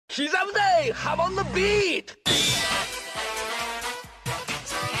刻むぜ! I'm on the beat!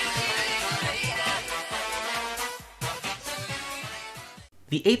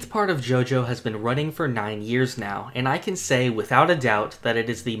 The 8th part of JoJo has been running for 9 years now, and I can say without a doubt that it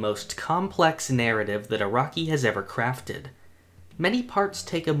is the most complex narrative that Araki has ever crafted. Many parts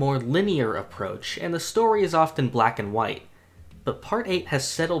take a more linear approach, and the story is often black and white, but Part 8 has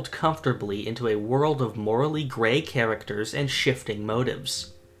settled comfortably into a world of morally gray characters and shifting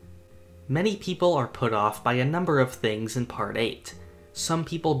motives. Many people are put off by a number of things in Part 8. Some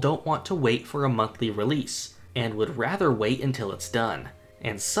people don't want to wait for a monthly release, and would rather wait until it's done.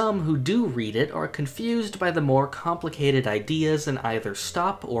 And some who do read it are confused by the more complicated ideas and either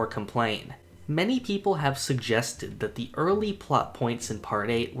stop or complain. Many people have suggested that the early plot points in Part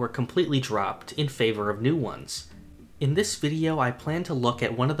 8 were completely dropped in favor of new ones. In this video, I plan to look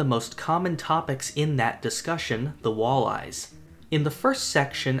at one of the most common topics in that discussion, the walleyes. In the first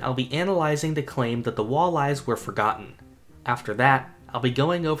section, I'll be analyzing the claim that the walleyes were forgotten. After that, I'll be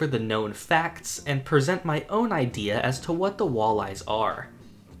going over the known facts and present my own idea as to what the walleyes are.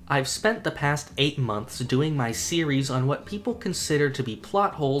 I've spent the past 8 months doing my series on what people consider to be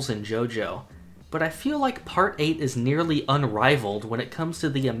plot holes in JoJo, but I feel like Part 8 is nearly unrivaled when it comes to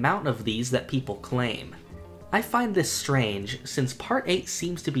the amount of these that people claim. I find this strange, since Part 8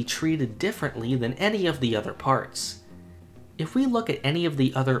 seems to be treated differently than any of the other parts. If we look at any of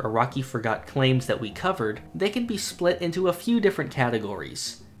the other Araki Forgot claims that we covered, they can be split into a few different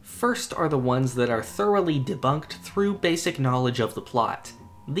categories. First are the ones that are thoroughly debunked through basic knowledge of the plot.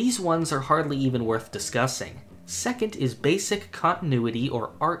 These ones are hardly even worth discussing. Second is basic continuity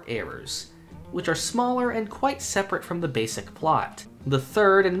or art errors, which are smaller and quite separate from the basic plot. The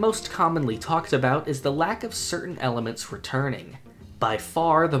third and most commonly talked about is the lack of certain elements returning. By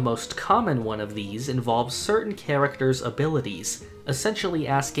far, the most common one of these involves certain characters' abilities, essentially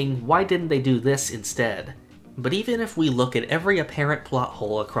asking, why didn't they do this instead? But even if we look at every apparent plot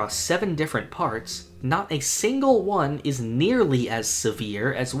hole across 7 different parts, not a single one is nearly as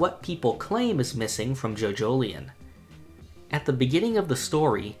severe as what people claim is missing from JoJolion. At the beginning of the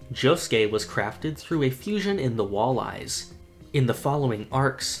story, Josuke was crafted through a fusion in the walleyes. In the following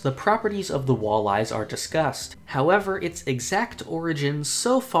arcs, the properties of the walleyes are discussed, however its exact origin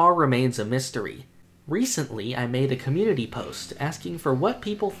so far remains a mystery. Recently, I made a community post asking for what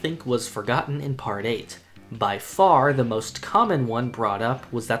people think was forgotten in Part 8. By far, the most common one brought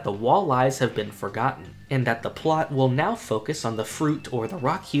up was that the walleyes have been forgotten, and that the plot will now focus on the fruit or the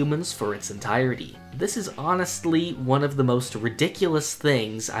rock humans for its entirety. This is honestly one of the most ridiculous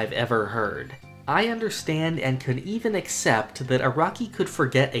things I've ever heard. I understand and could even accept that Araki could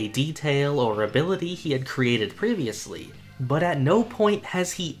forget a detail or ability he had created previously, but at no point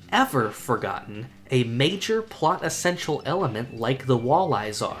has he ever forgotten a major plot essential element like the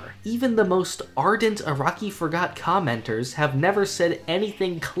walleyes are. Even the most ardent Araki Forgot commenters have never said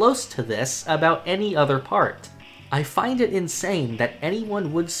anything close to this about any other part. I find it insane that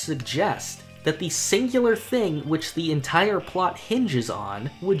anyone would suggest that the singular thing which the entire plot hinges on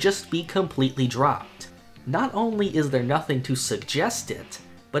would just be completely dropped. Not only is there nothing to suggest it,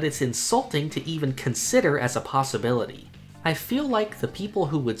 but it's insulting to even consider as a possibility. I feel like the people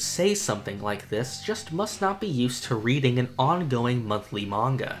who would say something like this just must not be used to reading an ongoing monthly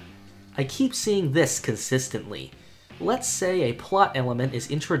manga. I keep seeing this consistently. Let's say a plot element is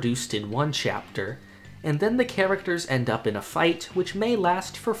introduced in one chapter, and then the characters end up in a fight which may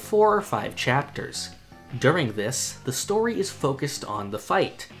last for 4 or 5 chapters. During this, the story is focused on the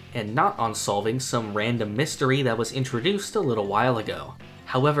fight, and not on solving some random mystery that was introduced a little while ago.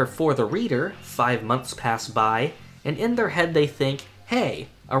 However, for the reader, 5 months pass by, and in their head they think, hey,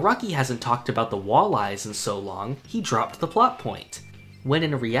 Araki hasn't talked about the walleyes in so long, he dropped the plot point. When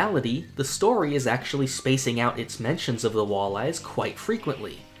in reality, the story is actually spacing out its mentions of the walleyes quite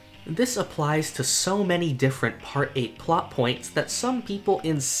frequently. This applies to so many different Part 8 plot points that some people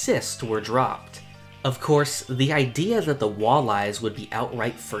insist were dropped. Of course, the idea that the walleyes would be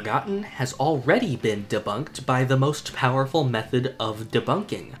outright forgotten has already been debunked by the most powerful method of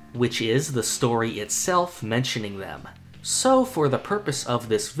debunking, which is the story itself mentioning them. So for the purpose of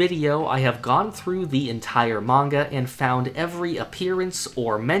this video, I have gone through the entire manga and found every appearance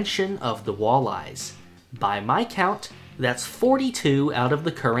or mention of the walleyes. By my count, that's 42 out of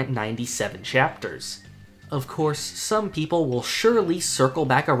the current 97 chapters. Of course, some people will surely circle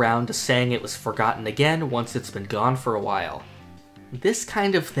back around to saying it was forgotten again once it's been gone for a while. This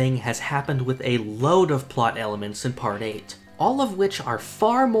kind of thing has happened with a load of plot elements in Part 8, all of which are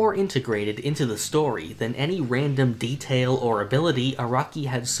far more integrated into the story than any random detail or ability Araki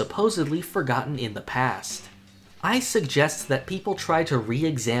had supposedly forgotten in the past. I suggest that people try to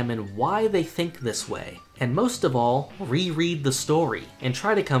re-examine why they think this way, and most of all, reread the story and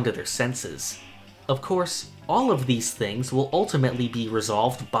try to come to their senses. Of course, all of these things will ultimately be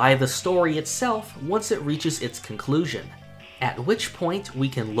resolved by the story itself once it reaches its conclusion, at which point we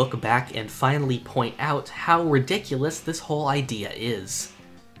can look back and finally point out how ridiculous this whole idea is.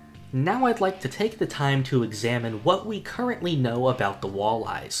 Now I'd like to take the time to examine what we currently know about the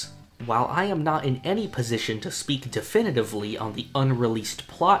Walleyes. While I am not in any position to speak definitively on the unreleased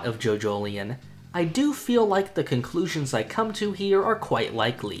plot of JoJolion, I do feel like the conclusions I come to here are quite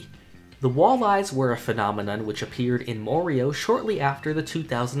likely. The Walleyes were a phenomenon which appeared in Morio shortly after the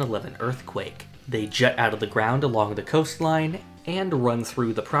 2011 earthquake. They jut out of the ground along the coastline and run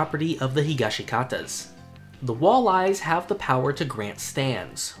through the property of the Higashikatas. The Walleyes have the power to grant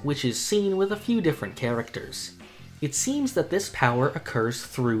stands, which is seen with a few different characters. It seems that this power occurs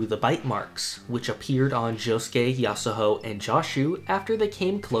through the bite marks, which appeared on Josuke, Yasuho, and Joshu after they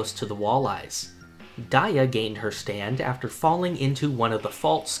came close to the Walleyes. Daya gained her stand after falling into one of the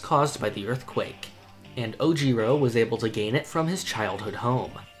faults caused by the earthquake, and Ojiro was able to gain it from his childhood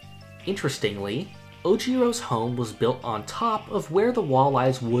home. Interestingly, Ojiro's home was built on top of where the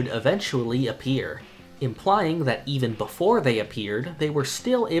Walleyes would eventually appear, implying that even before they appeared, they were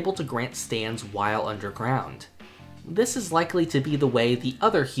still able to grant stands while underground. This is likely to be the way the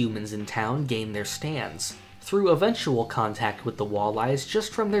other humans in town gain their stands, through eventual contact with the Walleyes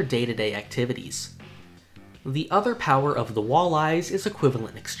just from their day-to-day activities. The other power of the Walleyes is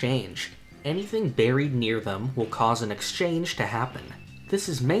equivalent exchange. Anything buried near them will cause an exchange to happen. This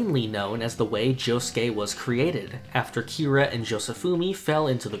is mainly known as the way Josuke was created, after Kira and Josefumi fell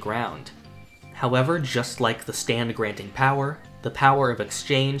into the ground. However, just like the stand-granting power, the power of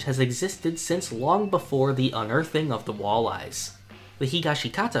exchange has existed since long before the unearthing of the Walleyes. The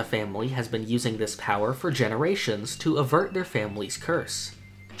Higashikata family has been using this power for generations to avert their family's curse.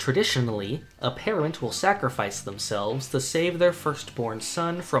 Traditionally, a parent will sacrifice themselves to save their firstborn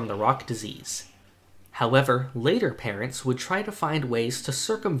son from the rock disease. However, later parents would try to find ways to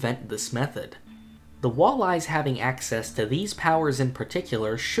circumvent this method. The Walleyes having access to these powers in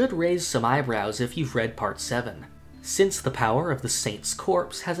particular should raise some eyebrows if you've read Part 7, since the power of the saint's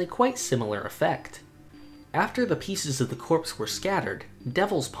corpse has a quite similar effect. After the pieces of the corpse were scattered,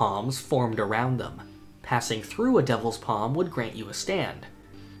 devil's palms formed around them. Passing through a devil's palm would grant you a stand.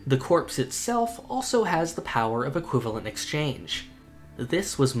 The corpse itself also has the power of equivalent exchange.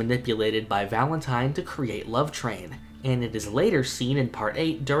 This was manipulated by Valentine to create Love Train, and it is later seen in Part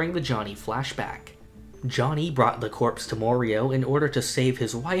 8 during the Johnny flashback. Johnny brought the corpse to Morio in order to save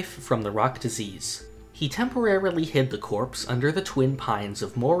his wife from the rock disease. He temporarily hid the corpse under the Twin Pines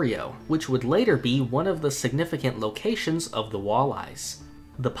of Morio, which would later be one of the significant locations of the Walleyes.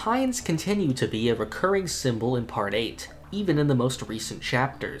 The pines continue to be a recurring symbol in Part 8, even in the most recent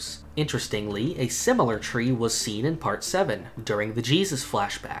chapters. Interestingly, a similar tree was seen in Part 7, during the Jesus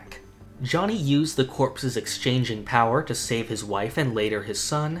flashback. Johnny used the corpse's exchanging power to save his wife and later his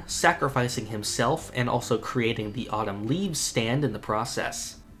son, sacrificing himself and also creating the Autumn Leaves stand in the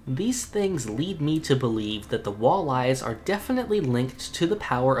process. These things lead me to believe that the Walleyes are definitely linked to the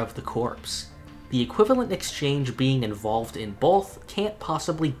power of the corpse. The equivalent exchange being involved in both can't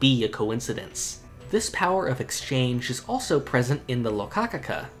possibly be a coincidence. This power of exchange is also present in the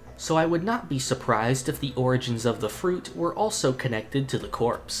Lokakaka, so I would not be surprised if the origins of the fruit were also connected to the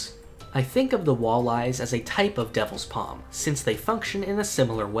corpse. I think of the Walleyes as a type of Devil's Palm, since they function in a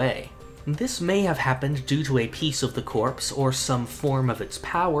similar way. This may have happened due to a piece of the corpse or some form of its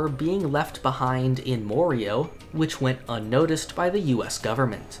power being left behind in Morio, which went unnoticed by the US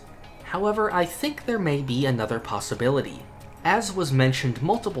government. However, I think there may be another possibility. As was mentioned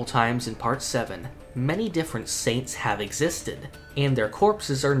multiple times in Part 7, many different saints have existed, and their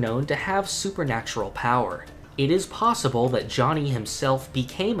corpses are known to have supernatural power. It is possible that Johnny himself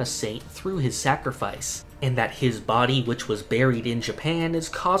became a saint through his sacrifice, and that his body, which was buried in Japan, is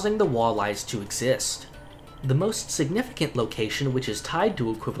causing the Walleyes to exist. The most significant location which is tied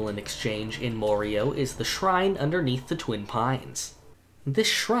to equivalent exchange in Morio is the shrine underneath the Twin Pines. This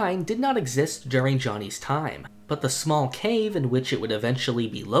shrine did not exist during Johnny's time, but the small cave in which it would eventually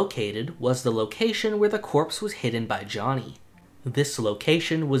be located was the location where the corpse was hidden by Johnny. This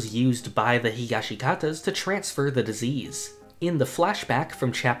location was used by the Higashikatas to transfer the disease. In the flashback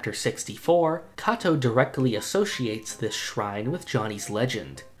from Chapter 64, Kato directly associates this shrine with Johnny's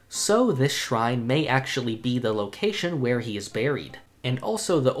legend, so this shrine may actually be the location where he is buried, and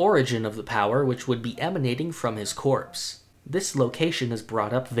also the origin of the power which would be emanating from his corpse. This location is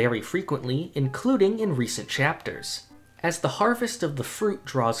brought up very frequently, including in recent chapters. As the harvest of the fruit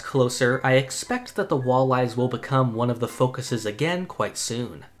draws closer, I expect that the walleyes will become one of the focuses again quite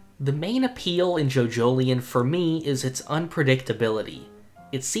soon. The main appeal in JoJolion for me is its unpredictability.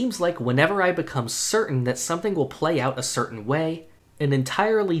 It seems like whenever I become certain that something will play out a certain way, an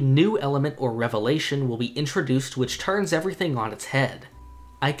entirely new element or revelation will be introduced which turns everything on its head.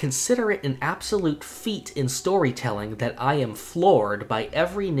 I consider it an absolute feat in storytelling that I am floored by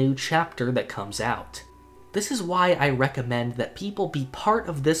every new chapter that comes out. This is why I recommend that people be part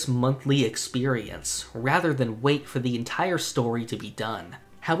of this monthly experience, rather than wait for the entire story to be done.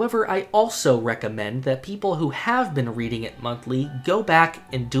 However, I also recommend that people who have been reading it monthly go back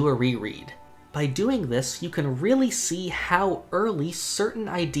and do a reread. By doing this, you can really see how early certain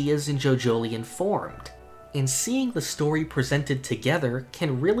ideas in JoJolion formed, and seeing the story presented together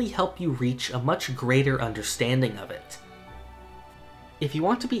can really help you reach a much greater understanding of it. If you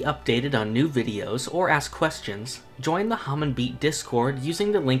want to be updated on new videos or ask questions, join the Hum and Beat Discord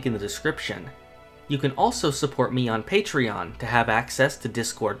using the link in the description. You can also support me on Patreon to have access to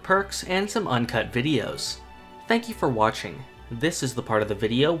Discord perks and some uncut videos. Thank you for watching. This is the part of the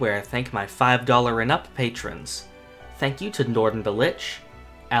video where I thank my $5 and up patrons. Thank you to Norden Belich,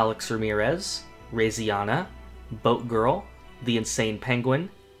 Alex Ramirez, Raziana, Boat Girl, The Insane Penguin,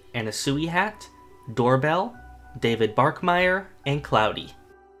 Anasui Hat, Doorbell, David Barkmeyer, and Cloudy.